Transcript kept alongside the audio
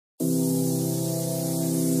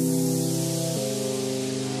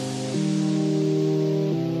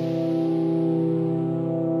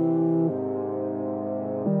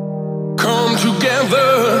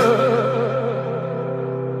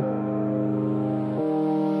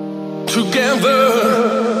together.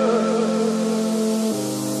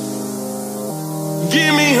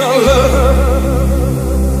 Give me your love.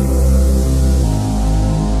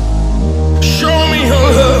 Show me your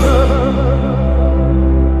love.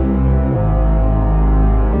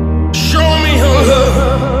 Show me your love.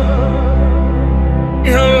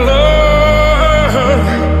 Your love.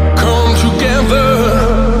 Come together.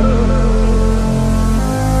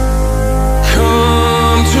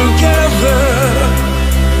 Come together.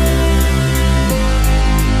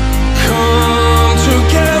 Come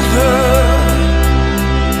together.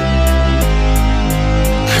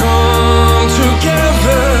 Come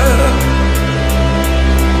together.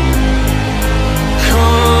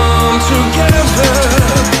 Come together.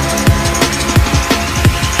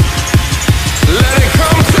 Let it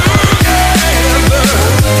come together.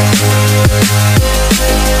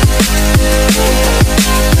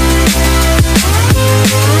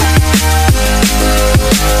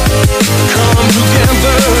 Come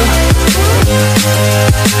together.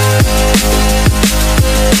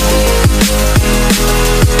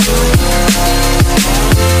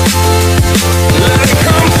 Let it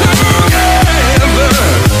come together.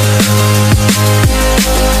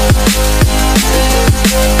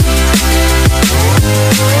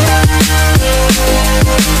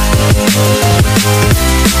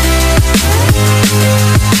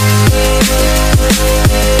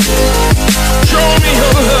 Show me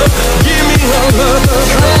your love, give me your love,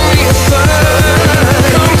 throw me aside.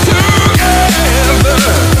 Come together.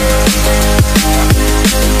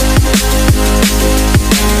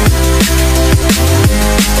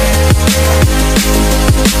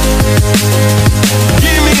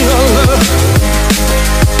 Give me your love.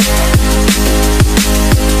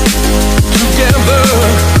 Together.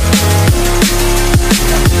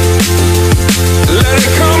 Let it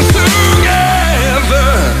come together.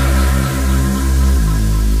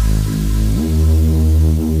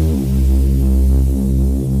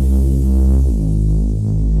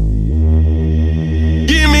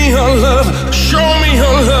 Give me your love, show me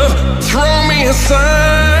your love, throw me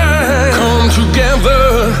aside. Come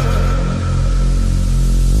together.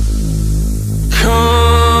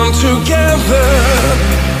 Come together.